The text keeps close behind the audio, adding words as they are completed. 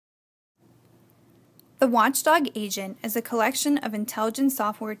The Watchdog Agent is a collection of intelligent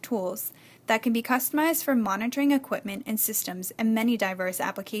software tools that can be customized for monitoring equipment and systems in many diverse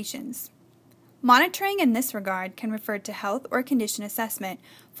applications. Monitoring in this regard can refer to health or condition assessment,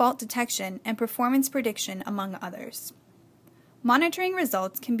 fault detection, and performance prediction, among others. Monitoring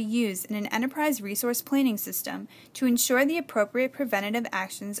results can be used in an enterprise resource planning system to ensure the appropriate preventative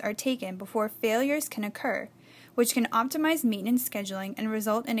actions are taken before failures can occur, which can optimize maintenance scheduling and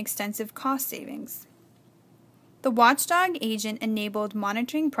result in extensive cost savings. The Watchdog Agent-enabled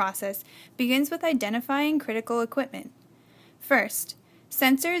monitoring process begins with identifying critical equipment. First,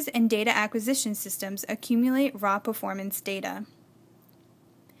 sensors and data acquisition systems accumulate raw performance data.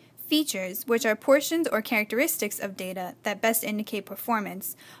 Features, which are portions or characteristics of data that best indicate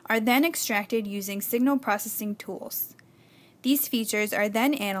performance, are then extracted using signal processing tools. These features are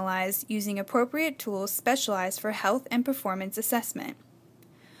then analyzed using appropriate tools specialized for health and performance assessment.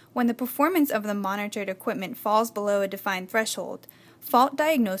 When the performance of the monitored equipment falls below a defined threshold, fault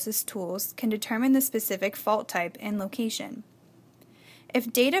diagnosis tools can determine the specific fault type and location.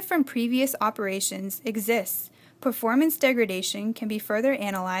 If data from previous operations exists, performance degradation can be further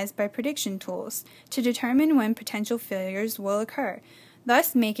analyzed by prediction tools to determine when potential failures will occur,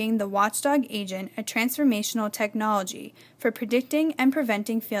 thus making the Watchdog Agent a transformational technology for predicting and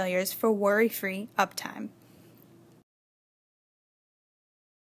preventing failures for worry-free uptime.